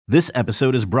This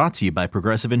episode is brought to you by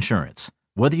Progressive Insurance.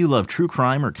 Whether you love true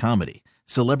crime or comedy,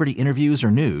 celebrity interviews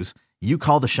or news, you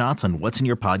call the shots on what's in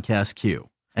your podcast queue.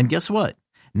 And guess what?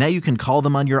 Now you can call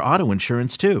them on your auto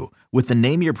insurance too with the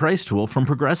Name Your Price tool from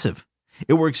Progressive.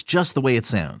 It works just the way it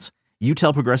sounds. You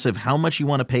tell Progressive how much you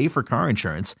want to pay for car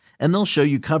insurance, and they'll show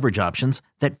you coverage options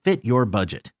that fit your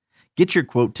budget. Get your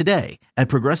quote today at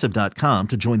Progressive.com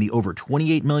to join the over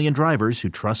 28 million drivers who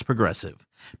trust Progressive.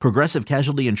 Progressive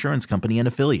Casualty Insurance Company and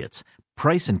Affiliates.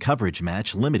 Price and coverage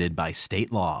match limited by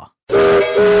state law.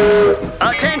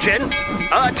 Attention!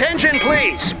 Attention,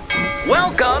 please!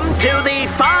 Welcome to the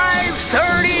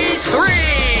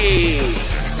 533!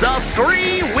 The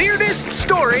 3 weirdest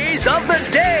stories of the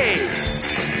day!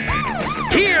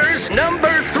 Here's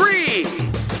number 3!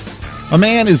 A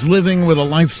man is living with a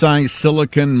life-size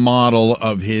silicone model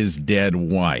of his dead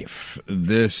wife.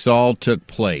 This all took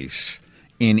place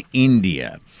in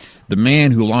India. The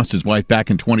man who lost his wife back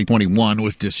in 2021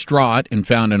 was distraught and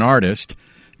found an artist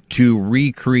to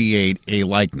recreate a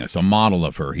likeness, a model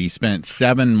of her. He spent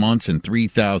 7 months and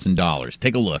 $3,000.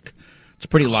 Take a look. It's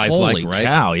pretty lifelike, Holy right?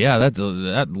 cow, yeah,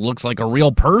 that looks like a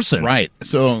real person. Right.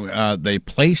 So they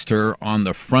placed her on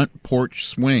the front porch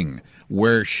swing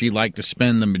where she liked to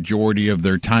spend the majority of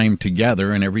their time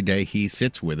together, and every day he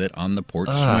sits with it on the porch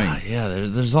swing. Yeah,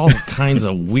 there's all kinds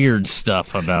of weird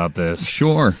stuff about this.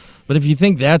 Sure. But if you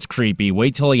think that's creepy,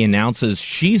 wait till he announces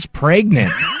she's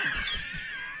pregnant.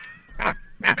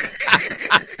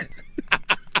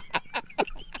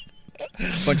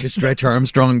 Bunch of Stretch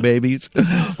Armstrong babies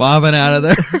bobbing out of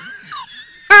there.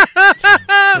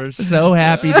 We're so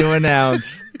happy to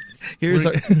announce Here's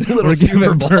we're, a little we're Super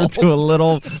giving Bowl. birth to a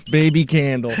little baby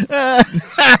candle. All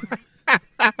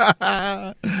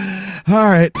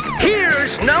right.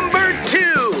 Here's number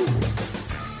 2!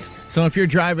 So if you're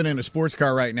driving in a sports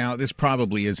car right now, this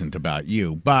probably isn't about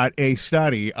you, but a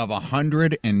study of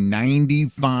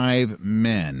 195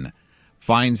 men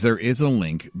finds there is a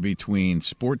link between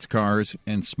sports cars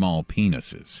and small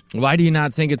penises. Why do you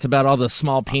not think it's about all the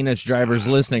small penis drivers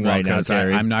listening right now, 'cause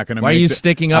Terry? I'm not going to. Why are you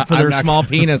sticking up for their small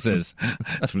penises?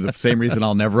 That's the same reason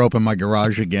I'll never open my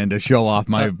garage again, to show off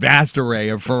my vast array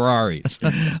of Ferraris.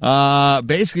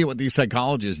 Basically, what these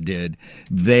psychologists did,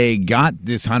 they got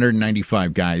this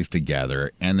 195 guys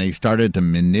together, and they started to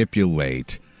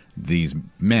manipulate these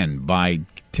men by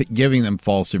giving them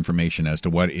false information as to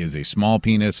what is a small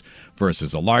penis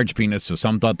versus a large penis. So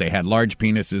some thought they had large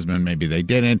penises when maybe they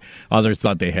didn't. Others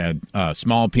thought they had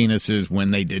small penises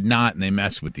when they did not, and they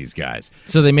messed with these guys.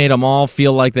 So they made them all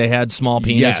feel like they had small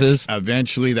penises? Yes,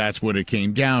 eventually that's what it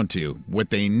came down to. What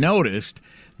they noticed,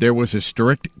 there was a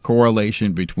strict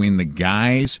correlation between the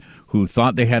guys who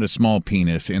thought they had a small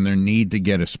penis and their need to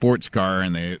get a sports car,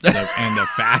 and the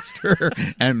faster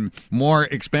and more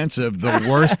expensive, the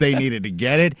worse they needed to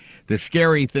get it. The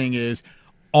scary thing is,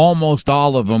 almost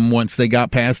all of them, once they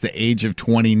got past the age of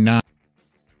 29,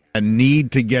 a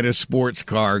need to get a sports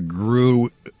car grew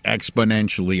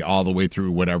exponentially all the way through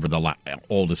whatever the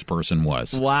oldest person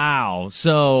was. Wow.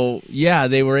 So, yeah,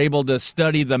 they were able to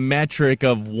study the metric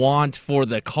of want for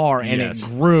the car, and Yes. it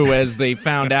grew as they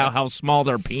found out how small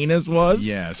their penis was?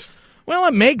 Yes. Well,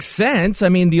 it makes sense. I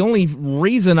mean, the only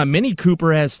reason a Mini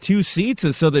Cooper has 2 seats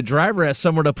is so the driver has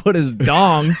somewhere to put his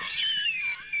dong.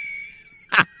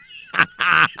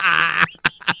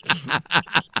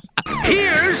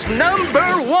 Here's number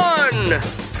 1!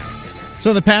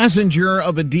 So the passenger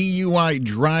of a DUI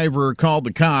driver called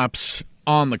the cops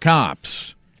on the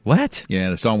cops. What? Yeah,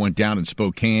 this all went down in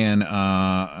Spokane.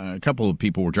 A couple of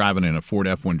people were driving in a Ford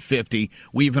F-150,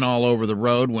 weaving all over the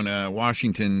road when a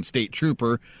Washington state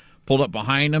trooper pulled up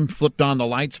behind them, flipped on the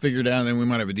lights, figured out then we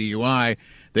might have a DUI.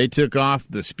 They took off.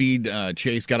 The speed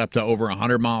chase got up to over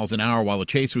 100 miles an hour. While the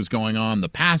chase was going on, the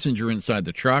passenger inside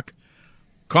the truck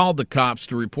called the cops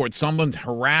to report someone's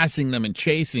harassing them and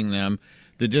chasing them.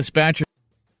 The dispatcher,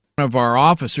 one of our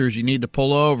officers, you need to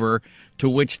pull over, to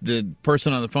which the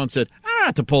person on the phone said, I don't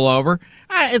have to pull over.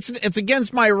 It's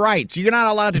against my rights. You're not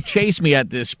allowed to chase me at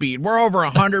this speed. We're over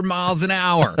 100 miles an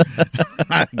hour.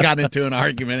 I got into an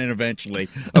argument, and eventually,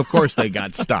 of course, they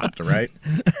got stopped, right?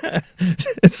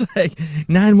 It's like,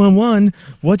 911,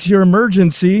 what's your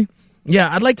emergency?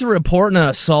 Yeah, I'd like to report an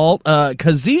assault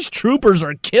because these troopers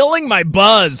are killing my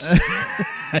buzz.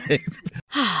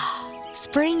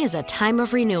 Spring is a time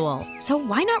of renewal, so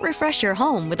why not refresh your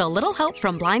home with a little help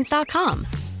from Blinds.com?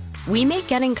 We make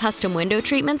getting custom window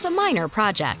treatments a minor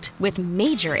project with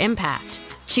major impact.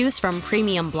 Choose from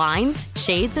premium blinds,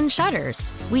 shades, and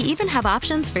shutters. We even have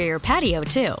options for your patio,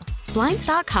 too.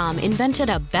 Blinds.com invented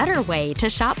a better way to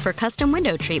shop for custom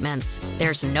window treatments.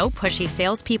 There's no pushy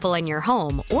salespeople in your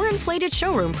home or inflated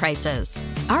showroom prices.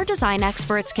 Our design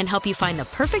experts can help you find the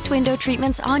perfect window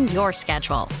treatments on your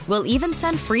schedule. We'll even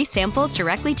send free samples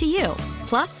directly to you.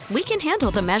 Plus, we can handle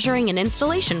the measuring and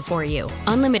installation for you.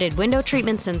 Unlimited window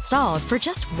treatments installed for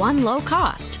just one low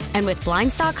cost. And with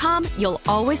Blinds.com, you'll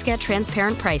always get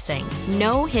transparent pricing.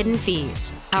 No hidden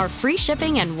fees. Our free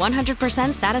shipping and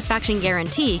 100% satisfaction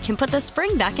guarantee can put the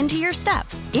spring back into your step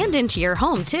and into your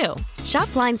home, too.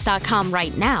 Shop Blinds.com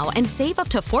right now and save up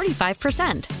to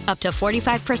 45%. Up to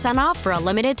 45% off for a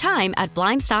limited time at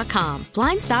Blinds.com.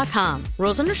 Blinds.com.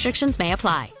 Rules and restrictions may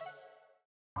apply.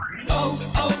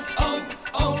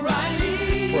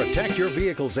 Protect your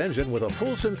vehicle's engine with a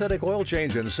full synthetic oil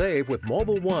change and save with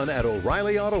Mobil 1 at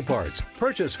O'Reilly Auto Parts.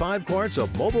 Purchase 5 quarts of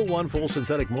Mobil 1 full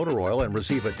synthetic motor oil and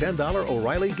receive a $10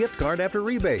 O'Reilly gift card after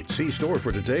rebate. See store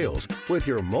for details. With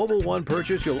your Mobil 1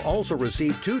 purchase, you'll also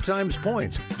receive 2 times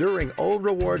points during O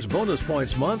Rewards Bonus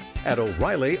Points Month at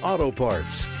O'Reilly Auto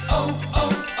Parts.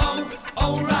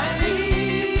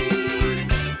 O'Reilly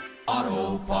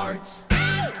Auto Parts.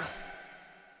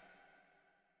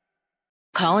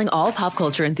 Calling all pop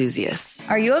culture enthusiasts.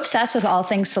 Are you obsessed with all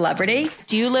things celebrity?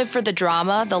 Do you live for the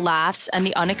drama, the laughs, and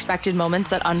the unexpected moments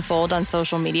that unfold on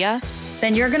social media?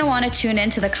 Then you're going to want to tune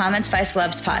in to the Comments by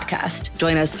Celebs podcast.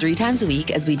 Join us 3 times a week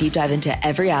as we deep dive into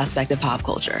every aspect of pop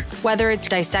culture. Whether it's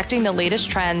dissecting the latest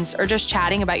trends or just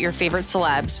chatting about your favorite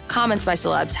celebs, Comments by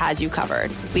Celebs has you covered.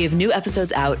 We have new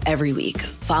episodes out every week.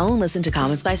 Follow and listen to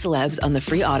Comments by Celebs on the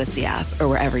free Odyssey app or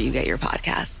wherever you get your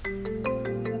podcasts.